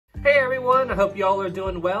Hey everyone, I hope y'all are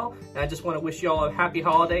doing well, and I just want to wish y'all a happy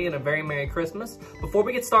holiday and a very Merry Christmas. Before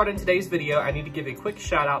we get started in today's video, I need to give a quick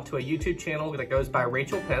shout out to a YouTube channel that goes by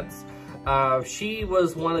Rachel Pence. She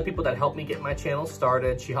was one of the people that helped me get my channel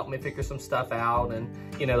started. She helped me figure some stuff out and,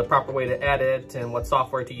 you know, the proper way to edit and what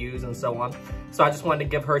software to use and so on. So I just wanted to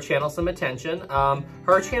give her channel some attention.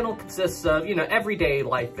 Her channel consists of, you know, everyday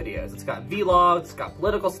life videos. It's got vlogs, it's got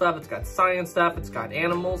political stuff, it's got science stuff, it's got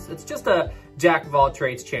animals. It's just a jack of all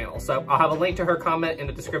trades channel. So I'll have a link to her comment in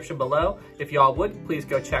the description below. If y'all would, please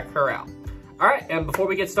go check her out. All right, and before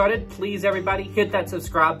we get started, please everybody hit that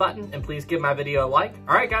subscribe button and please give my video a like.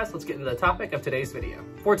 All right guys, let's get into the topic of today's video.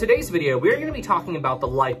 For today's video, we're gonna be talking about the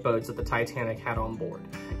lifeboats that the Titanic had on board.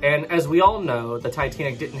 And as we all know, the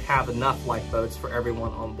Titanic didn't have enough lifeboats for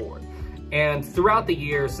everyone on board. And throughout the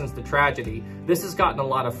years since the tragedy, this has gotten a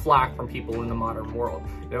lot of flack from people in the modern world.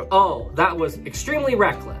 You know, oh, that was extremely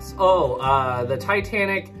reckless. Oh, the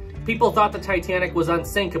Titanic, people thought the Titanic was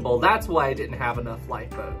unsinkable. That's why it didn't have enough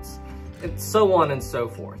lifeboats. And so on and so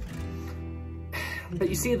forth. But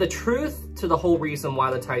you see, the truth to the whole reason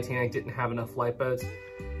why the Titanic didn't have enough lifeboats,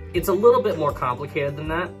 it's a little bit more complicated than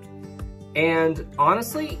that. And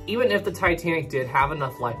honestly, even if the Titanic did have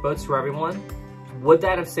enough lifeboats for everyone, would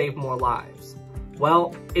that have saved more lives?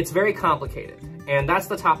 Well, it's very complicated, and that's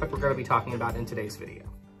the topic we're going to be talking about in today's video.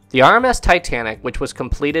 The RMS Titanic, which was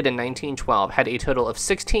completed in 1912, had a total of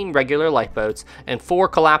 16 regular lifeboats and 4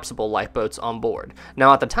 collapsible lifeboats on board.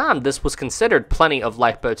 Now at the time, this was considered plenty of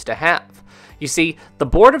lifeboats to have. You see, the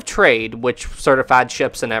Board of Trade, which certified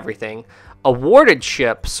ships and everything, awarded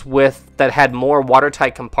ships that had more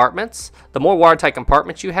watertight compartments. The more watertight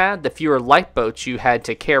compartments you had, the fewer lifeboats you had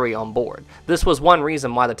to carry on board. This was one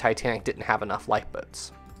reason why the Titanic didn't have enough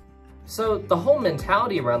lifeboats. So the whole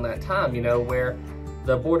mentality around that time, you know, where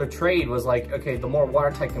the Board of Trade was like, okay, the more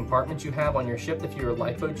watertight compartments you have on your ship, the fewer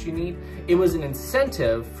lifeboats you need. It was an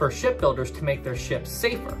incentive for shipbuilders to make their ships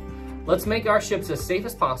safer. Let's make our ships as safe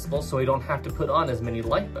as possible so we don't have to put on as many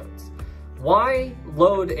lifeboats. Why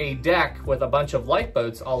load a deck with a bunch of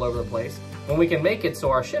lifeboats all over the place when we can make it so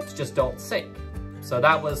our ships just don't sink? So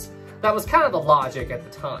that was kind of the logic at the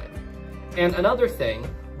time. And another thing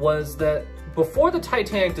was that before the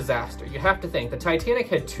Titanic disaster, you have to think, the Titanic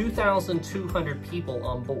had 2,200 people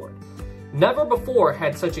on board. Never before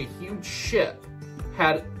had such a huge ship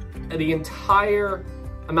had the entire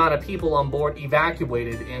amount of people on board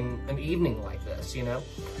evacuated in an evening like this, you know?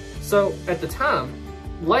 So at the time,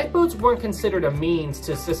 lifeboats weren't considered a means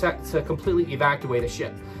to completely evacuate a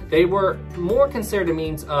ship. They were more considered a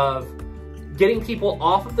means of getting people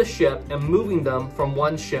off of the ship and moving them from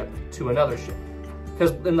one ship to another ship.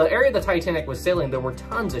 Because in the area the Titanic was sailing, there were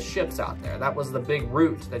tons of ships out there. That was the big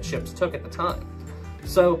route that ships took at the time.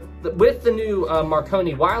 So with the new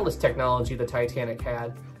Marconi wireless technology the Titanic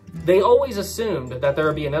had, they always assumed that there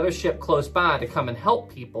would be another ship close by to come and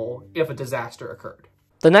help people if a disaster occurred.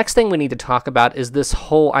 The next thing we need to talk about is this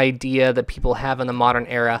whole idea that people have in the modern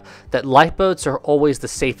era that lifeboats are always the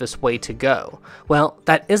safest way to go. Well,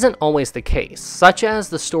 that isn't always the case, such as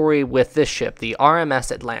the story with this ship, the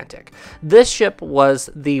RMS Atlantic. This ship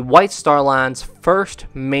was the White Star Line's first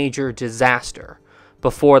major disaster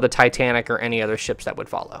before the Titanic or any other ships that would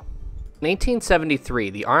follow. In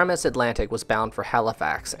 1873, the RMS Atlantic was bound for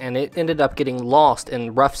Halifax, and it ended up getting lost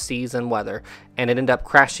in rough seas and weather, and it ended up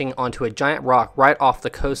crashing onto a giant rock right off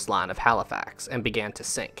the coastline of Halifax and began to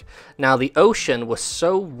sink. Now, the ocean was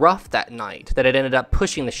so rough that night that it ended up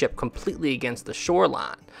pushing the ship completely against the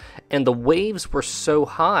shoreline, and the waves were so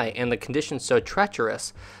high and the conditions so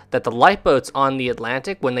treacherous that the lifeboats on the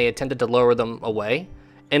Atlantic, when they attempted to lower them away,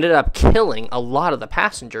 ended up killing a lot of the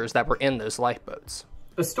passengers that were in those lifeboats.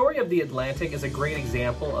 The story of the Atlantic is a great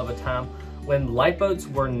example of a time when lifeboats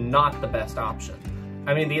were not the best option.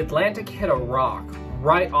 I mean, the Atlantic hit a rock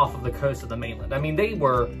right off of the coast of the mainland. I mean, they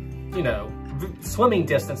were, you know, swimming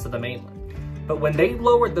distance to the mainland. But when they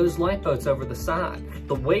lowered those lifeboats over the side,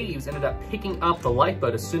 the waves ended up picking up the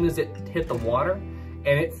lifeboat as soon as it hit the water,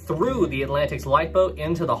 and it threw the Atlantic's lifeboat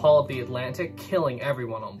into the hull of the Atlantic, killing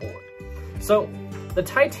everyone on board. So the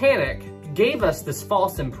Titanic gave us this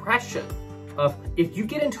false impression of if you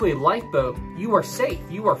get into a lifeboat, you are safe,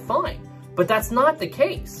 you are fine. But that's not the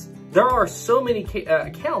case. There are so many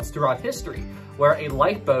accounts throughout history where a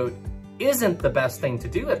lifeboat isn't the best thing to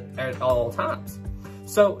do at all times.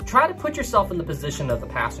 So try to put yourself in the position of the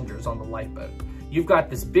passengers on the lifeboat. You've got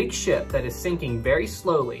this big ship that is sinking very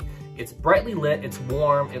slowly. It's brightly lit, it's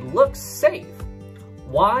warm, it looks safe.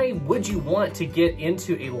 Why would you want to get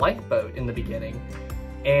into a lifeboat in the beginning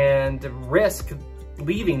and risk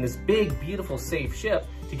leaving this big, beautiful, safe ship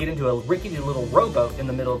to get into a rickety little rowboat in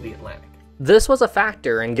the middle of the Atlantic? This was a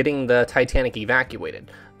factor in getting the Titanic evacuated.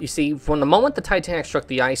 You see, from the moment the Titanic struck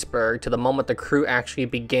the iceberg to the moment the crew actually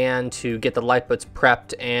began to get the lifeboats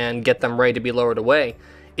prepped and get them ready to be lowered away,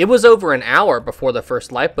 it was over an hour before the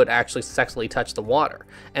first lifeboat actually successfully touched the water.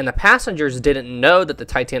 And the passengers didn't know that the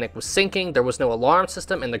Titanic was sinking, there was no alarm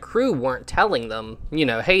system, and the crew weren't telling them,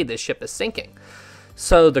 hey, this ship is sinking.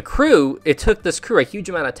 So it took this crew a huge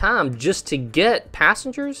amount of time just to get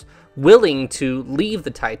passengers willing to leave the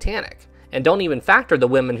Titanic. And don't even factor the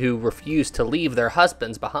women who refused to leave their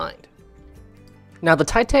husbands behind. Now, the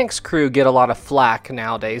Titanic's crew get a lot of flack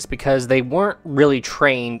nowadays because they weren't really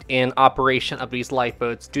trained in operation of these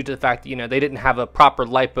lifeboats due to the fact that, they didn't have a proper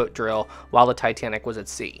lifeboat drill while the Titanic was at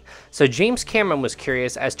sea. So James Cameron was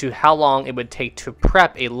curious as to how long it would take to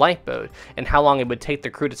prep a lifeboat and how long it would take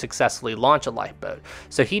the crew to successfully launch a lifeboat.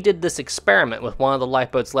 So he did this experiment with one of the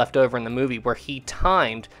lifeboats left over in the movie where he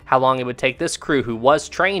timed how long it would take this crew who was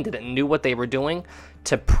trained in it and knew what they were doing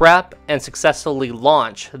to prep and successfully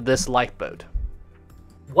launch this lifeboat.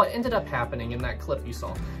 What ended up happening in that clip you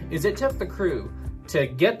saw is it took the crew to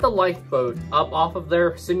get the lifeboat up off of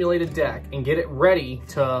their simulated deck and get it ready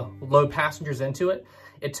to load passengers into it.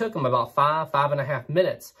 It took them about 5.5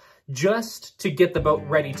 minutes just to get the boat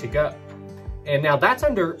ready to go. And now that's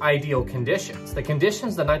under ideal conditions. The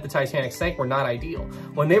conditions the night the Titanic sank were not ideal.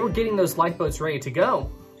 When they were getting those lifeboats ready to go,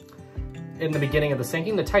 in the beginning of the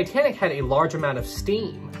sinking, the Titanic had a large amount of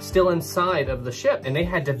steam still inside of the ship, and they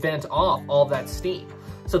had to vent off all that steam.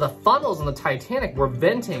 So the funnels on the Titanic were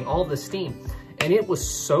venting all the steam, and it was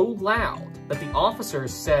so loud that the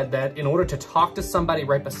officers said that in order to talk to somebody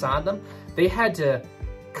right beside them, they had to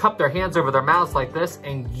cup their hands over their mouths like this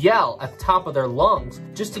and yell at the top of their lungs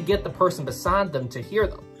just to get the person beside them to hear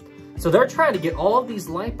them. So they're trying to get all of these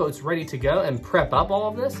lifeboats ready to go and prep up all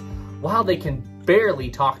of this while they can barely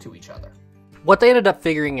talk to each other. What they ended up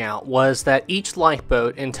figuring out was that each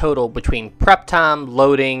lifeboat in total, between prep time,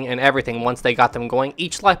 loading, and everything, once they got them going,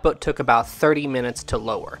 each lifeboat took about 30 minutes to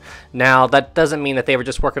lower. Now, that doesn't mean that they were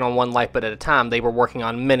just working on one lifeboat at a time. They were working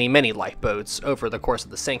on many, many lifeboats over the course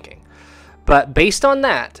of the sinking. But based on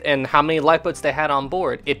that, and how many lifeboats they had on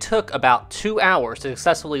board, it took about 2 hours to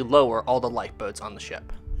successfully lower all the lifeboats on the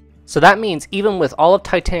ship. So that means even with all of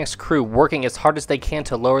Titanic's crew working as hard as they can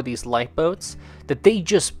to lower these lifeboats, that they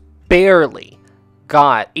just barely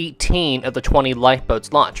got 18 of the 20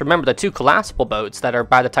 lifeboats launched. Remember, the 2 collapsible boats that are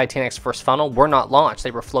by the Titanic's first funnel were not launched.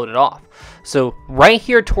 They were floated off. So right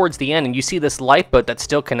here towards the end, and you see this lifeboat that's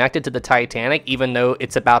still connected to the Titanic, even though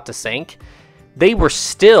it's about to sink, they were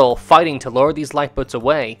still fighting to lower these lifeboats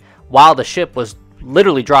away while the ship was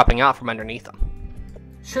literally dropping out from underneath them.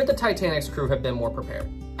 Should the Titanic's crew have been more prepared?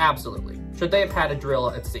 Absolutely. Should they have had a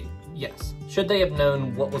drill at sea? Yes. Should they have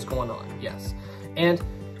known what was going on? Yes. And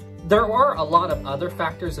there are a lot of other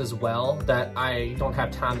factors as well that I don't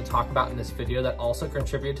have time to talk about in this video that also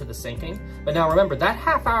contribute to the sinking. But now remember, that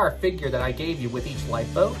half-hour figure that I gave you with each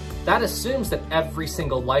lifeboat, that assumes that every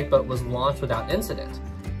single lifeboat was launched without incident.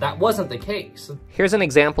 That wasn't the case. Here's an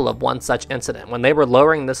example of one such incident. When they were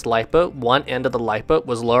lowering this lifeboat, one end of the lifeboat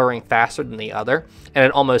was lowering faster than the other, and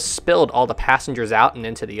it almost spilled all the passengers out and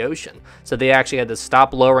into the ocean. So they actually had to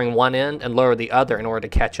stop lowering one end and lower the other in order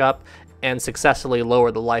to catch up and successfully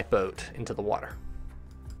lower the lifeboat into the water.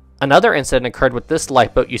 Another incident occurred with this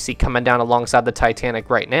lifeboat you see coming down alongside the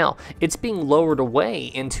Titanic right now. It's being lowered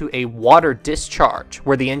away into a water discharge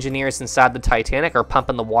where the engineers inside the Titanic are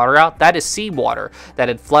pumping the water out. That is seawater that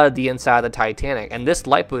had flooded the inside of the Titanic, and this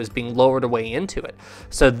lifeboat is being lowered away into it.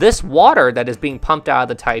 So this water that is being pumped out of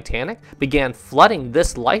the Titanic began flooding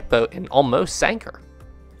this lifeboat and almost sank her.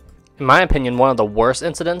 In my opinion, one of the worst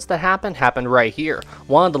incidents that happened right here.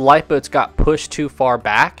 One of the lifeboats got pushed too far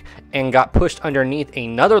back and got pushed underneath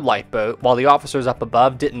another lifeboat while the officers up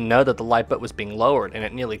above didn't know that the lifeboat was being lowered, and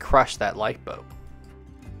it nearly crushed that lifeboat.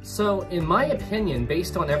 So in my opinion,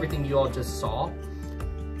 based on everything you all just saw,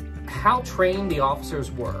 how trained the officers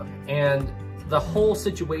were and the whole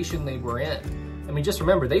situation they were in. I mean, just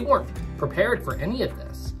remember, they weren't prepared for any of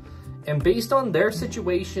this. And based on their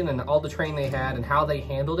situation and all the training they had and how they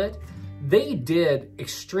handled it, they did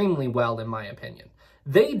extremely well, in my opinion.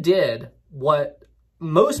 They did what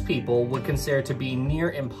most people would consider to be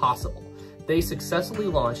near impossible. They successfully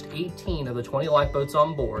launched 18 of the 20 lifeboats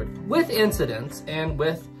on board with incidents and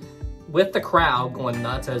with the crowd going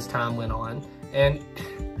nuts as time went on. And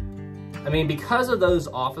I mean, because of those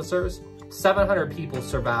officers, 700 people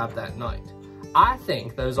survived that night. I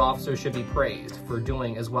think those officers should be praised for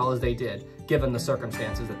doing as well as they did, given the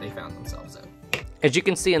circumstances that they found themselves in. As you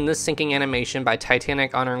can see in this sinking animation by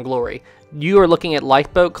Titanic Honor and Glory, you are looking at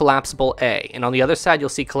lifeboat collapsible A, and on the other side you'll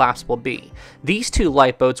see collapsible B. These two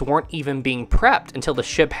lifeboats weren't even being prepped until the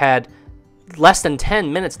ship had less than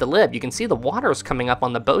 10 minutes to live. You can see the water is coming up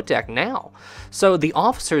on the boat deck now. So the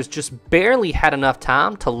officers just barely had enough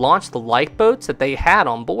time to launch the lifeboats that they had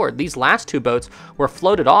on board. These last two boats were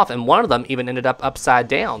floated off, and one of them even ended up upside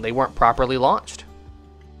down. They weren't properly launched.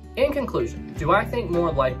 In conclusion, do I think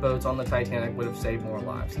more lifeboats on the Titanic would have saved more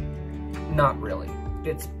lives? Not really.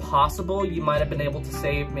 It's possible you might have been able to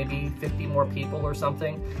save maybe 50 more people or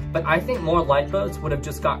something, but I think more lifeboats would have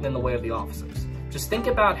just gotten in the way of the officers. Just think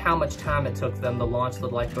about how much time it took them to launch the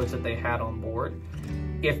lifeboats that they had on board.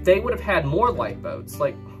 If they would have had more lifeboats,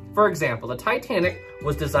 like, for example, the Titanic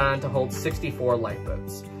was designed to hold 64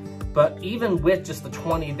 lifeboats, but even with just the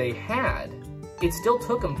 20 they had, it still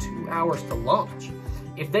took them 2 hours to launch.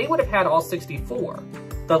 If they would have had all 64,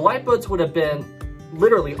 the lifeboats would have been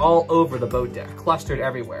literally all over the boat deck, clustered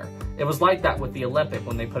everywhere. It was like that with the Olympic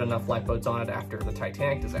when they put enough lifeboats on it after the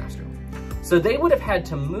Titanic disaster. So they would have had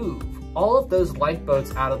to move all of those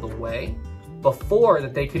lifeboats out of the way before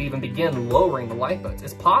that they could even begin lowering the lifeboats.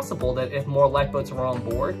 It's possible that if more lifeboats were on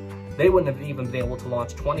board, they wouldn't have even been able to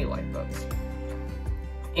launch 20 lifeboats.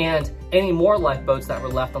 And any more lifeboats that were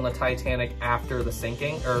left on the Titanic after the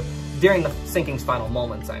sinking, or during the sinking's final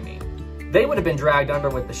moments, I mean, they would have been dragged under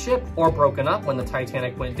with the ship or broken up when the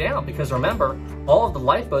Titanic went down, because remember, all of the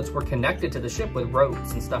lifeboats were connected to the ship with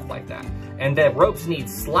ropes and stuff like that. And the ropes need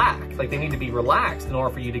slack, like they need to be relaxed in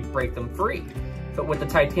order for you to break them free. But with the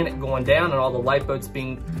Titanic going down and all the lifeboats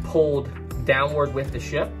being pulled downward with the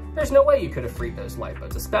ship, there's no way you could have freed those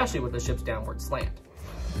lifeboats, especially with the ship's downward slant.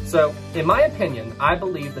 So, in my opinion, I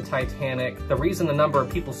believe the Titanic, the reason the number of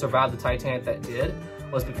people survived the Titanic that did,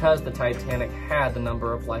 was because the Titanic had the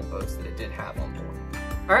number of lifeboats that it did have on board.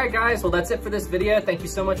 Alright guys, well that's it for this video. Thank you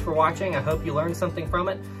so much for watching. I hope you learned something from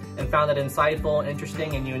it and found it insightful and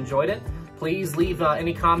interesting and you enjoyed it. Please leave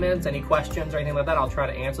any comments, any questions or anything like that. I'll try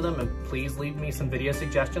to answer them, and please leave me some video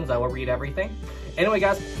suggestions. I will read everything. Anyway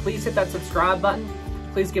guys, please hit that subscribe button.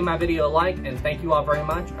 Please give my video a like, and thank you all very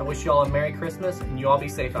much. I wish you all a Merry Christmas, and you all be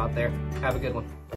safe out there. Have a good one.